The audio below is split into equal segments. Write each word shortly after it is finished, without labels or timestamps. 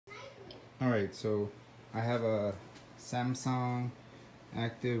Alright, so I have a Samsung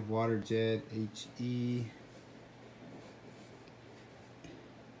Active Water Jet HE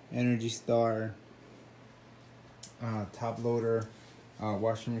Energy Star top loader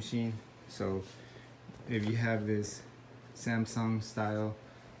washing machine. So if you have this Samsung style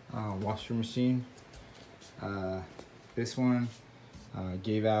washer machine, this one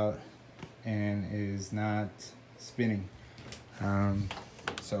gave out and is not spinning.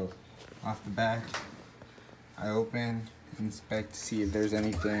 So off the back, I open, inspect to see if there's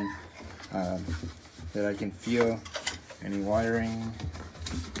anything that I can feel, any wiring,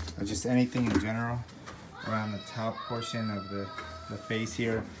 or just anything in general around the top portion of the face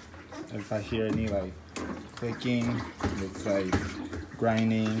here. If I hear any like clicking, it's like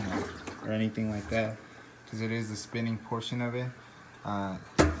grinding or anything like that, because it is the spinning portion of it. I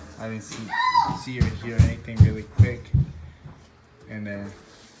didn't see or hear anything really quick. And then,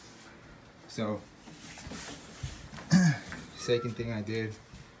 so second thing I did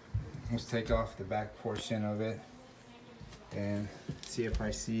was take off the back portion of it and see if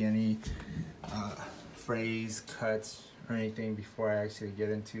I see any frays, cuts, or anything before I actually get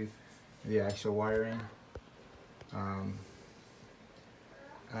into the actual wiring.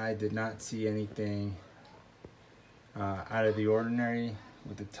 I did not see anything out of the ordinary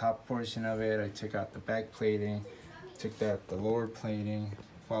with the top portion of it. I took out the back plating, took out the lower plating,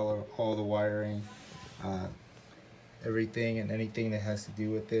 followed all the wiring, everything and anything that has to do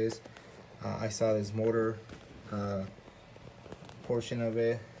with this. I saw this motor portion of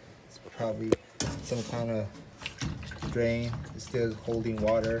it. It's probably some kind of drain. It's still holding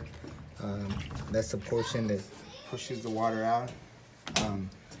water. That's the portion that pushes the water out.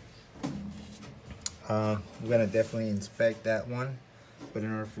 I'm gonna definitely inspect that one, but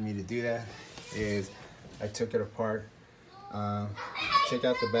in order for me to do that is I took it apart, check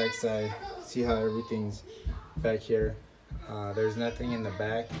out the back side, see how everything's back here. There's nothing in the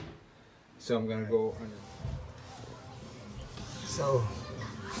back, so I'm gonna go under. So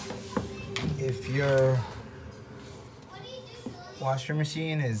if your washer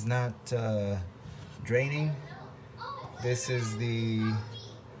machine is not draining, this is the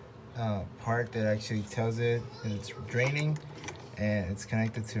part that actually tells it that it's draining, and it's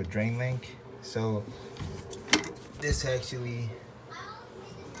connected to a drain link. So this actually,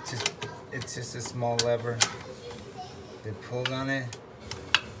 it's just a small lever that pulls on it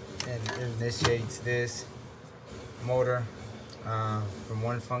and it initiates this motor from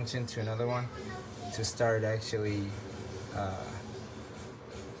one function to another one to start actually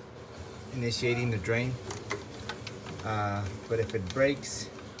initiating the drain. But if it breaks,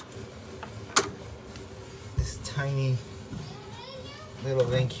 this tiny little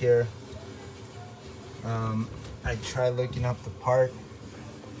link here, I tried looking up the part,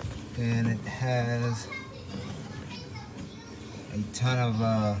 and it has a ton of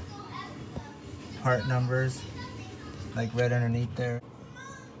part numbers like right underneath there.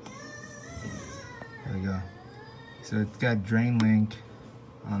 There we go. So it's got drain link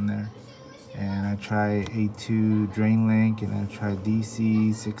on there, and I tried A2 drain link, and I tried DC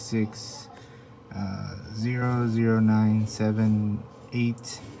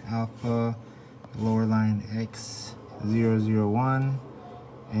 6600978 alpha, lower line X001,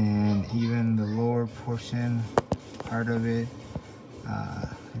 and even the lower portion part of it. I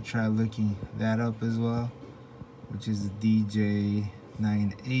tried looking that up as well, which is the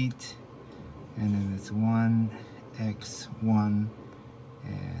DJ98, and then it's 1X1,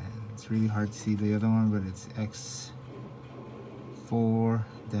 and it's really hard to see the other one, but it's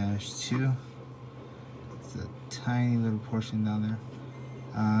X4-2. It's a tiny little portion down there.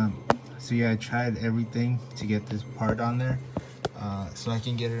 So yeah, I tried everything to get this part on there so I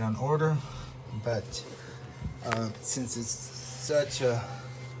can get it on order, but since it's such a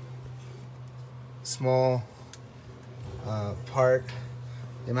small part,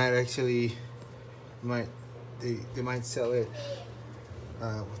 they might actually they might sell it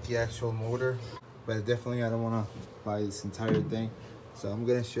with the actual motor, but definitely I don't want to buy this entire thing. So I'm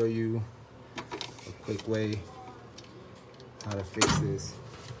gonna show you a quick way how to fix this.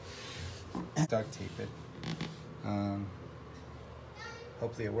 Duct tape it.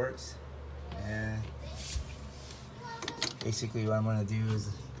 Hopefully it works. And basically what I'm gonna do is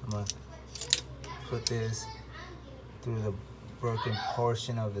I'm gonna put this through the broken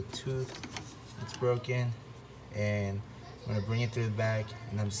portion of the tooth. It's broken, and I'm gonna bring it through the back,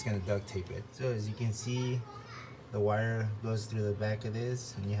 and I'm just gonna duct tape it. So as you can see, the wire goes through the back of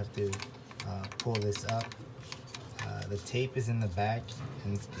this, and you have to pull this up. The tape is in the back,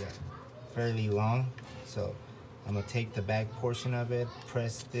 and it's fairly long, so I'm gonna take the back portion of it,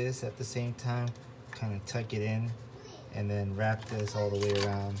 press this at the same time, kind of tuck it in, and then wrap this all the way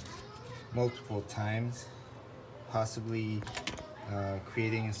around multiple times, possibly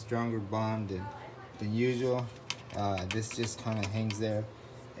creating a stronger bond than usual. This just kind of hangs there,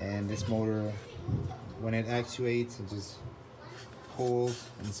 and this motor, when it actuates, it just pulls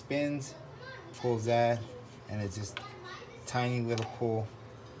and spins, pulls that, and it's just tiny little pull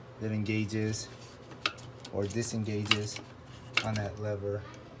that engages or disengages on that lever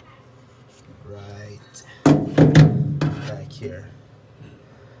right back here.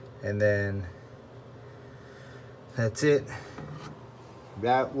 And then that's it.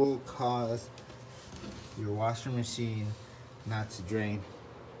 That will cause your washing machine not to drain,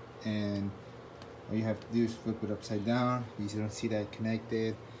 and all you have to do is flip it upside down. You don't see that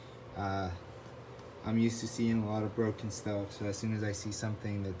connected. I'm used to seeing a lot of broken stuff, so as soon as I see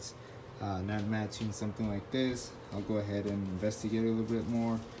something that's not matching something like this, I'll go ahead and investigate a little bit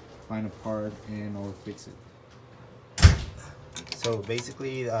more, find a part, and I'll fix it. So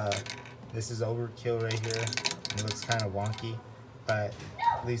basically, this is overkill right here. It looks kind of wonky, but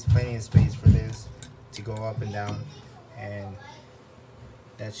leaves plenty of space for this to go up and down, and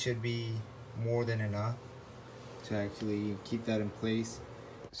that should be more than enough to actually keep that in place.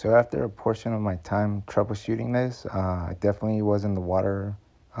 So after a portion of my time troubleshooting this, I definitely was in the water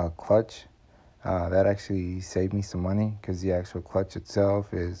clutch. That actually saved me some money because the actual clutch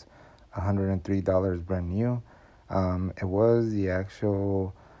itself is $103 brand new. It was the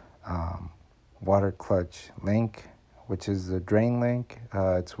actual water clutch link, which is the drain link.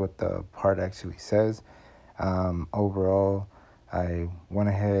 It's what the part actually says. Overall, I went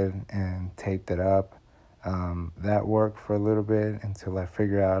ahead and taped it up. That worked for a little bit until I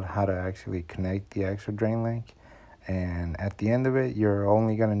figured out how to actually connect the actual drain link. And at the end of it, you're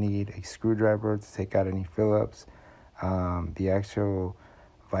only going to need a screwdriver to take out any Phillips. The actual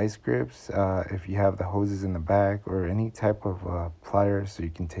vice grips, if you have the hoses in the back, or any type of pliers so you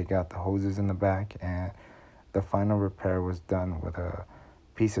can take out the hoses in the back. And the final repair was done with a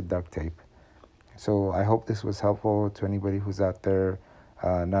piece of duct tape. So I hope this was helpful to anybody who's out there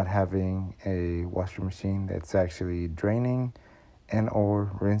not having a washer machine that's actually draining and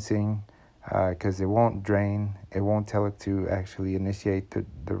or rinsing, because it won't drain. It won't tell it to actually initiate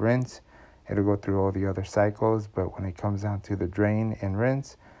the rinse. It'll go through all the other cycles, but when it comes down to the drain and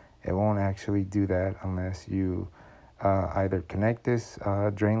rinse, it won't actually do that unless you either connect this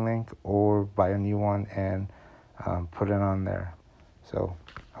drain link or buy a new one and put it on there. So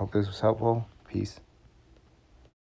I hope this was helpful. Peace.